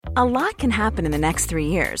A lot can happen in the next 3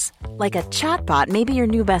 years. Like a chatbot may be your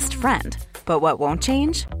new best friend. But what won't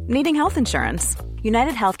change? Needing health insurance.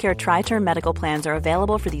 United Healthcare Tri-Term Medical Plans are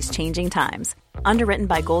available for these changing times. Underwritten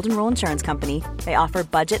by Golden Rule Insurance Company, they offer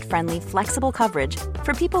budget-friendly, flexible coverage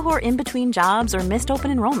for people who are in between jobs or missed open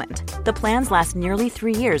enrollment. The plans last nearly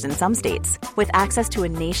 3 years in some states, with access to a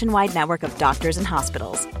nationwide network of doctors and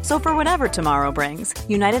hospitals. So for whatever tomorrow brings,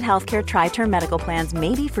 United Healthcare Tri-Term Medical Plans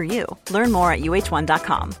may be for you. Learn more at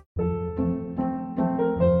uh1.com.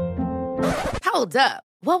 Hold up.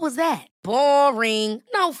 What was that? Boring.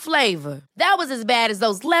 No flavor. That was as bad as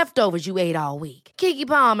those leftovers you ate all week. Keke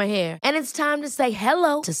Palmer here, and it's time to say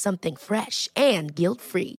hello to something fresh and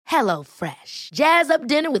guilt-free. Hello Fresh. Jazz up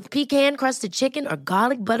dinner with pecan-crusted chicken or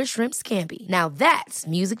garlic butter shrimp scampi. Now that's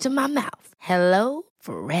music to my mouth. Hello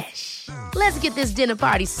Fresh. Let's get this dinner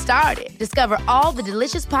party started. Discover all the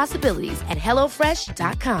delicious possibilities at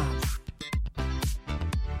hellofresh.com.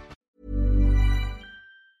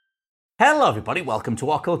 Hello everybody, welcome to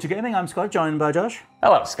What Culture Gaming. I'm Scott, joined by Josh.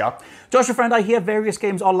 Hello, Scott. Josh, a friend, I hear various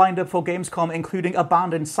games are lined up for Gamescom, including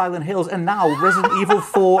Abandoned, Silent Hills, and now Resident Evil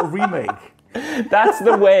 4 Remake. That's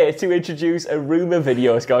the way to introduce a rumour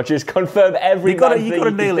video, Scott. Just confirm every thing you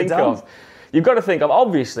can think of. You've got to think of,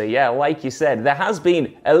 obviously, yeah, like you said, there has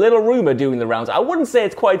been a little rumour doing the rounds. I wouldn't say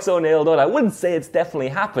it's quite so nailed on. I wouldn't say it's definitely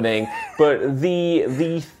happening, but the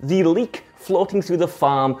leak floating through the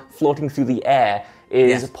farm, floating through the air,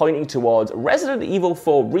 is pointing towards Resident Evil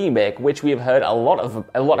 4 Remake, which we have heard a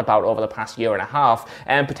lot about over the past year and a half,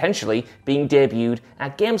 and potentially being debuted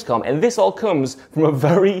at Gamescom. And this all comes from a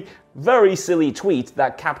very, very silly tweet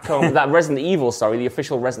that the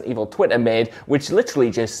official Resident Evil Twitter made, which literally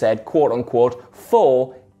just said, quote unquote,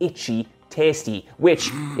 "4 itchy tasty," which,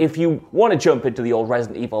 if you want to jump into the old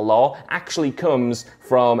Resident Evil lore, actually comes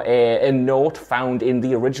from a note found in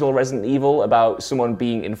the original Resident Evil about someone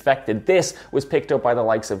being infected. This was picked up by the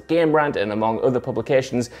likes of Game Rant and among other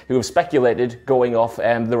publications who have speculated, going off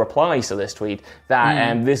the replies to this tweet,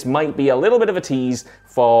 that this might be a little bit of a tease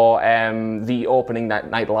for the opening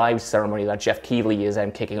night live ceremony that Jeff Keighley is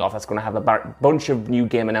kicking off. That's going to have a bunch of new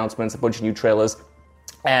game announcements, a bunch of new trailers,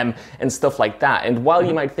 and stuff like that. And while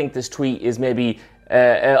you might think this tweet is maybe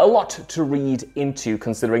a lot to read into,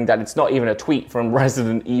 considering that it's not even a tweet from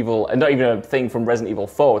Resident Evil, and not even a thing from Resident Evil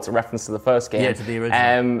 4, it's a reference to the first game. Yeah, to the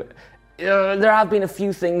original. There have been a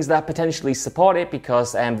few things that potentially support it,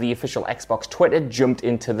 because the official Xbox Twitter jumped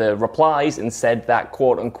into the replies and said that,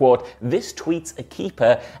 quote unquote, "This tweet's a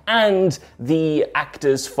keeper," and the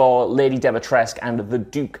actors for Lady Dimitrescu and the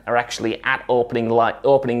Duke are actually at opening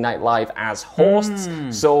night live as hosts.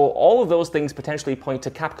 So all of those things potentially point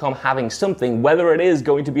to Capcom having something, whether it is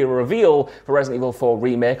going to be a reveal for Resident Evil 4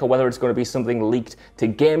 Remake or whether it's going to be something leaked to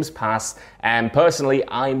Games Pass. And personally,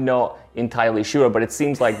 I'm not entirely sure, but it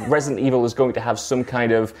seems like Resident Evil is going to have some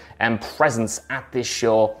kind of presence at this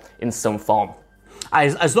show in some form.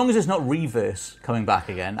 As long as it's not Reverse coming back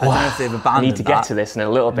again. I don't know if they've abandoned I need to get to this in a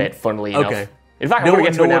little bit, funnily enough. Okay. In fact, I want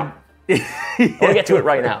to get to it now. I want to get to it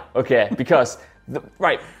right now, okay? Because,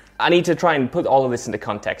 I need to try and put all of this into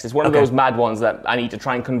context. It's one of those mad ones that I need to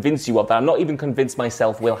try and convince you of, that I'm not even convinced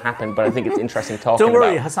myself will happen, but I think it's interesting talking about. Don't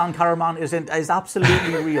worry, Hassan Karaman is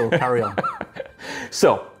absolutely real. Carry on.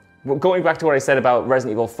 So, going back to what I said about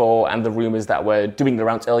Resident Evil 4 and the rumours that were doing the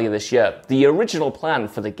rounds earlier this year, the original plan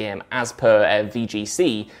for the game, as per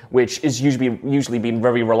VGC, which is usually been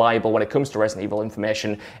very reliable when it comes to Resident Evil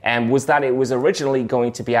information, was that it was originally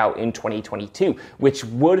going to be out in 2022, which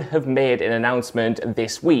would have made an announcement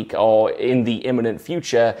this week or in the imminent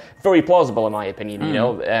future very plausible, in my opinion,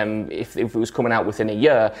 if it was coming out within a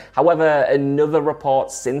year. However, another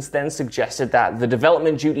report since then suggested that the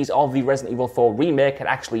development duties of the Resident Evil 4 remake had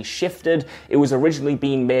actually shifted. It was originally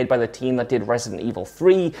being made by the team that did Resident Evil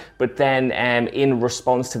 3, but then in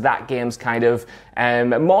response to that game's kind of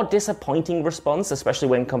more disappointing response, especially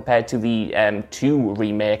when compared to the 2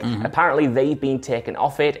 remake, apparently they've been taken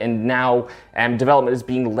off it, and now development is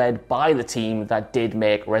being led by the team that did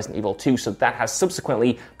make Resident Evil 2, so that has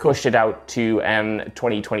subsequently pushed it out to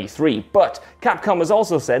 2023. But Capcom has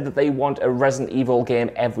also said that they want a Resident Evil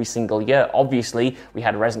game every single year. Obviously, we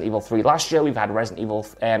had Resident Evil 3 last year, we've had Resident Evil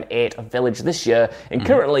 8 Village this year, and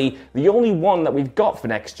currently the only one that we've got for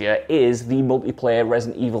next year is the multiplayer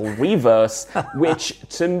Resident Evil Reverse, which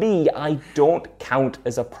to me I don't count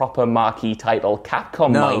as a proper marquee title.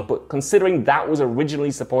 Capcom might, but considering that was originally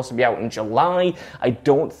supposed to be out in July, I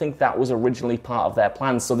don't think that was originally part of their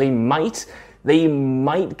plans. So they might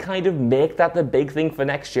kind of make that the big thing for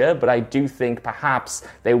next year, but I do think perhaps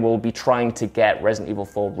they will be trying to get Resident Evil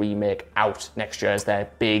 4 Remake out next year as their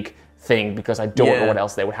big thing, because I don't know what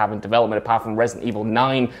else they would have in development apart from Resident Evil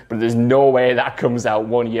 9, but there's no way that comes out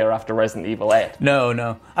 1 year after Resident Evil 8.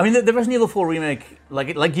 No. I mean, the Resident Evil 4 remake,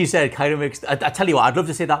 like you said, kind of makes... I tell you what, I'd love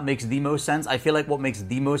to say that makes the most sense. I feel like what makes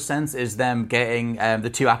the most sense is them getting the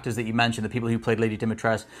two actors that you mentioned, the people who played Lady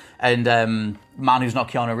Dimitrescu and man who's not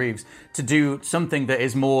Keanu Reeves, to do something that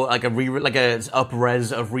is more like a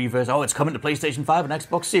up-res of Reverse. Oh, it's coming to PlayStation 5 and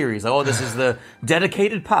Xbox Series. Oh, this is the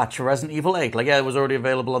dedicated patch for Resident Evil 8. Like, yeah, it was already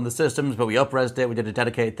available on the systems, but we up-resed it, we did a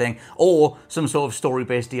dedicated thing. Or some sort of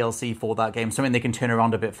story-based DLC for that game, something they can turn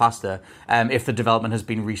around a bit faster if the development has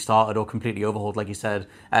been restarted or completely overhauled, like you said,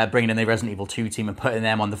 bringing in the Resident Evil 2 team and putting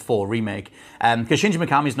them on the 4 remake. Because Shinji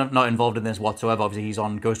Mikami's not involved in this whatsoever. Obviously, he's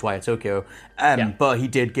on Ghostwire Tokyo. But he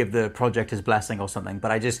did give the project his blessing or something.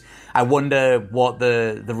 But I wonder what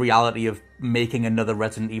the reality of making another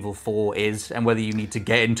Resident Evil 4 is, and whether you need to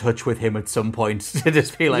get in touch with him at some point to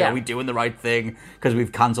just be like, are we doing the right thing? Because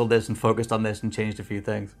we've cancelled this and focused on this and changed a few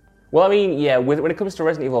things. Well, I mean, yeah, when it comes to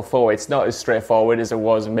Resident Evil 4, it's not as straightforward as it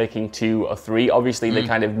was making 2 or 3. Obviously, they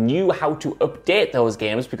kind of knew how to update those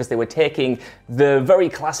games because they were taking the very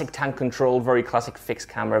classic tank control, very classic fixed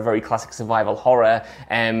camera, very classic survival horror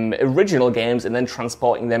original games and then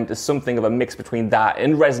transporting them to something of a mix between that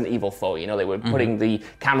and Resident Evil 4. You know, they were putting the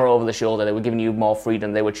camera over the shoulder, they were giving you more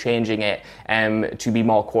freedom, they were changing it to be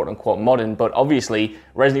more quote-unquote modern. But obviously,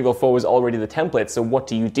 Resident Evil 4 was already the template, so what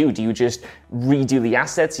do? Do you just redo the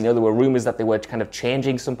assets? You know, there were rumors that they were kind of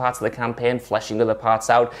changing some parts of the campaign, fleshing other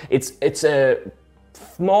parts out. It's a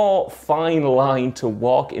more fine line to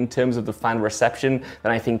walk in terms of the fan reception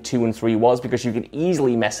than I think 2 and 3 was, because you can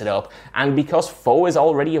easily mess it up. And because 4 is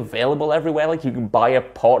already available everywhere, like you can buy a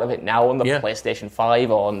port of it now on the PlayStation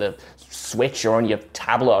 5 or on the Switch or on your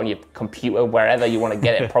tablet or on your computer, wherever you want to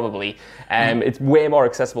get it probably. It's way more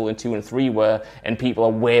accessible than 2 and 3 were, and people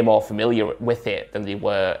are way more familiar with it than they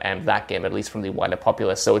were that game, at least from the wider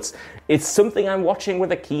populace. So it's something I'm watching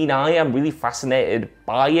with a keen eye. I'm really fascinated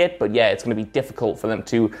by it, but yeah, it's going to be difficult for them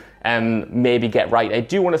to maybe get right. I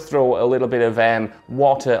do want to throw a little bit of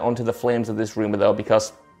water onto the flames of this rumor, though,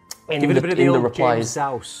 because in the replies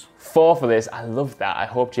for this, I love that. I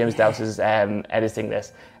hope James Dowse is editing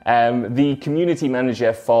this. The community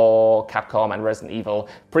manager for Capcom and Resident Evil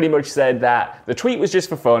pretty much said that the tweet was just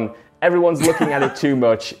for fun. Everyone's looking at it too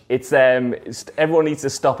much. Everyone needs to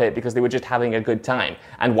stop it because they were just having a good time.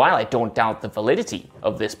 And while I don't doubt the validity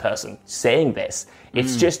of this person saying this,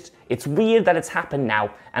 it's weird that it's happened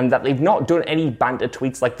now and that they've not done any banter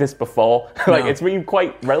tweets like this before. It's been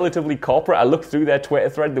quite relatively corporate. I looked through their Twitter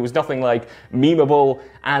thread. There was nothing like memeable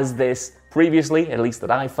as this previously, at least that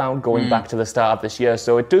I found, going back to the start of this year.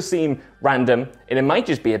 So it does seem random, and it might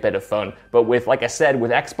just be a bit of fun. But with, like I said,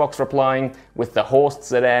 with Xbox replying, with the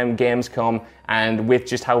hosts at Gamescom, and with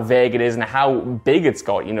just how vague it is and how big it's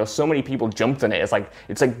got, you know, so many people jumped on it. It's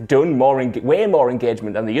like done way more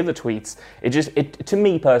engagement than the other tweets. It to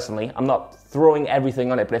me personally, I'm not throwing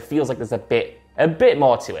everything on it, but it feels like there's a bit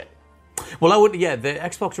more to it. Well, the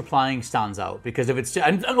Xbox replying stands out because if it's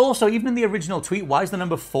and also even in the original tweet, why is the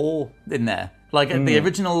number 4 in there? Like the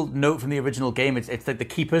original note from the original game, it's like the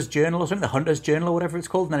Keeper's Journal or something, the Hunter's Journal or whatever it's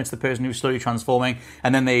called, and then it's the person who's slowly transforming,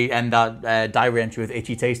 and then they end that diary entry with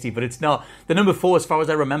Itchy Tasty, but it's not, the number 4, as far as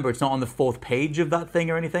I remember, it's not on the 4th page of that thing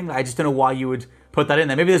or anything. I just don't know why you would put that in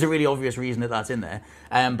there. Maybe there's a really obvious reason that that's in there.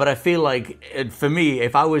 But I feel like, for me,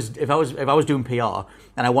 if I was doing PR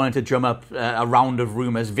and I wanted to drum up a round of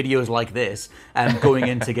rumors, videos like this, going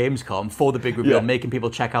into Gamescom for the big reveal, making people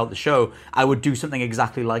check out the show, I would do something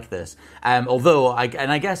exactly like this. Although, I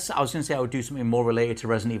guess I was going to say I would do something more related to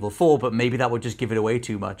Resident Evil 4, but maybe that would just give it away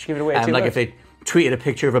too much. If they tweeted a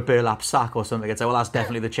picture of a burlap sack or something, it's like, well, that's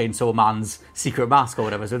definitely the Chainsaw Man's secret mask or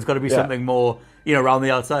whatever. So it's got to be something more, around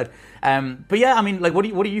the outside. But yeah, I mean, like, what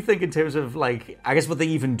do you think in terms of, like, I guess what they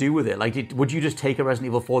even do with it? Like, would you just take a Resident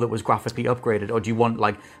Evil 4 that was graphically upgraded, or do you want,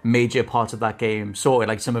 like, major parts of that game sorted,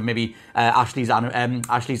 like some of maybe Ashley's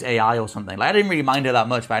AI or something? Like, I didn't really mind her that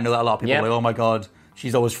much, but I know that a lot of people are like, oh my god,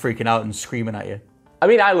 she's always freaking out and screaming at you. I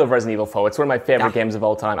mean, I love Resident Evil 4. It's one of my favorite games of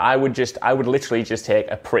all time. I would literally just take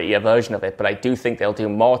a prettier version of it, but I do think they'll do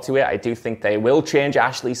more to it. I do think they will change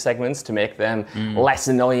Ashley's segments to make them less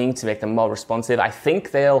annoying, to make them more responsive. I think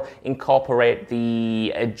they'll incorporate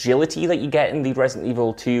the agility that you get in the Resident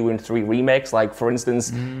Evil 2 and 3 remakes. Like, for instance,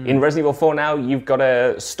 in Resident Evil 4 now, you've got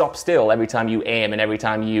to stop still every time you aim and every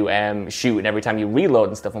time you shoot and every time you reload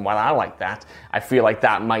and stuff. And while I like that, I feel like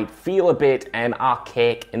that might feel a bit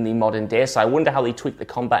archaic in the modern day. So I wonder how they tweak the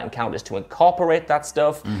combat encounters to incorporate that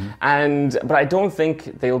stuff. But I don't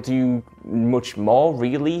think they'll do much more,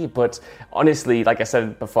 really. But honestly, like I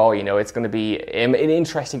said before, it's going to be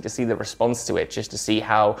interesting to see the response to it, just to see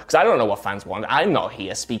how, because I don't know what fans want. I'm not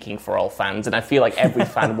here speaking for all fans, and I feel like every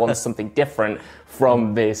fan wants something different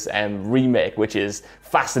from this remake, which is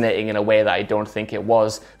fascinating in a way that I don't think it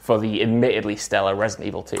was for the admittedly stellar Resident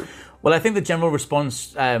Evil 2. Well, I think the general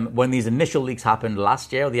response when these initial leaks happened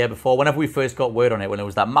last year or the year before, whenever we first got word on it, when it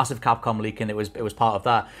was that massive Capcom leak and it was part of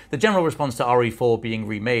that, the general response to RE4 being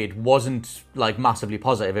remade wasn't like massively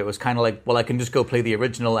positive. It was kind of like, well, I can just go play the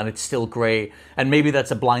original and it's still great. And maybe that's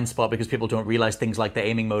a blind spot because people don't realize things like the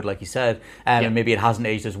aiming mode, like you said, and maybe it hasn't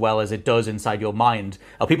aged as well as it does inside your mind,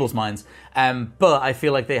 or people's minds. But I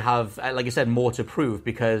feel like they have, like you said, more to prove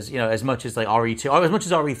because, as much as like RE2, or as much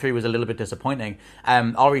as RE3 was a little bit disappointing,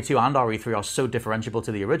 RE2 and RE3 are so differentiable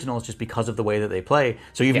to the originals just because of the way that they play.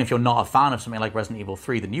 So even if you're not a fan of something like Resident Evil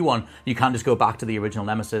 3, the new one, you can just go back to the original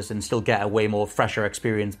Nemesis and still get a way more fresher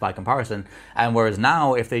experience by comparison. Whereas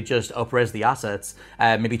now, if they just up-res the assets,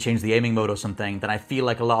 maybe change the aiming mode or something, then I feel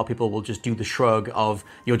like a lot of people will just do the shrug of,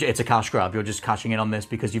 it's a cash grab. You're just cashing in on this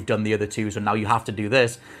because you've done the other two, so now you have to do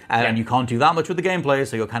this. And you can't do that much with the gameplay,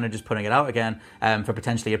 so you're kind of just putting it out again for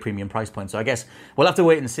potentially a premium price point. So I guess we'll have to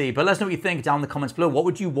wait and see. But let us know what you think down in the comments below. What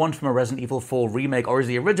would you want from a Resident Evil 4 remake, or is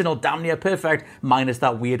the original damn near perfect minus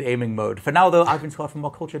that weird aiming mode? For now, though, I've been Scott from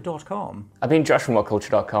WhatCulture.com. I've been Josh from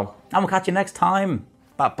WhatCulture.com. And we'll catch you next time.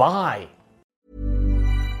 Bye-bye.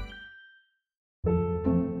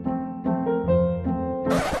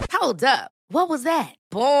 Hold up. What was that?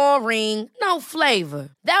 Boring. No flavor.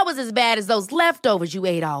 That was as bad as those leftovers you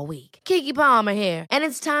ate all week. Keke Palmer here. And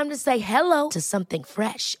it's time to say hello to something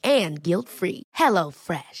fresh and guilt-free.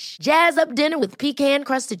 HelloFresh. Jazz up dinner with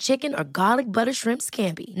pecan-crusted chicken or garlic butter shrimp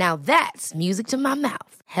scampi. Now that's music to my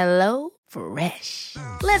mouth. HelloFresh.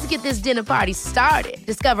 Let's get this dinner party started.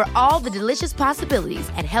 Discover all the delicious possibilities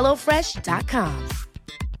at HelloFresh.com.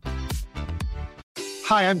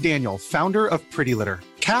 Hi, I'm Daniel, founder of Pretty Litter.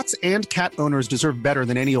 Cats and cat owners deserve better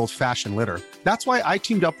than any old-fashioned litter. That's why I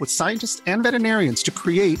teamed up with scientists and veterinarians to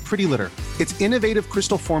create Pretty Litter. Its innovative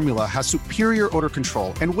crystal formula has superior odor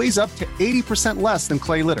control and weighs up to 80% less than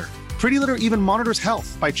clay litter. Pretty Litter even monitors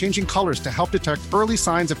health by changing colors to help detect early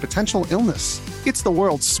signs of potential illness. It's the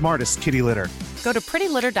world's smartest kitty litter. Go to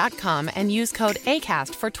prettylitter.com and use code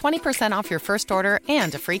ACAST for 20% off your first order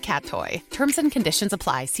and a free cat toy. Terms and conditions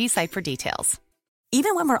apply. See site for details.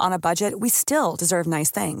 Even when we're on a budget, we still deserve nice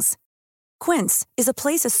things. Quince is a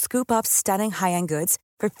place to scoop up stunning high-end goods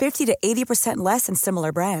for 50 to 80% less than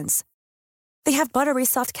similar brands. They have buttery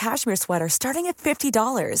soft cashmere sweaters starting at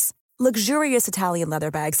 $50, luxurious Italian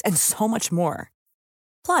leather bags, and so much more.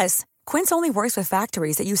 Plus, Quince only works with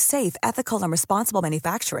factories that use safe, ethical, and responsible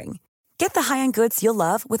manufacturing. Get the high-end goods you'll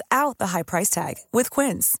love without the high price tag with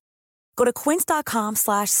Quince. Go to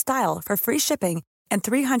quince.com/style for free shipping and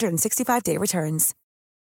 365-day returns.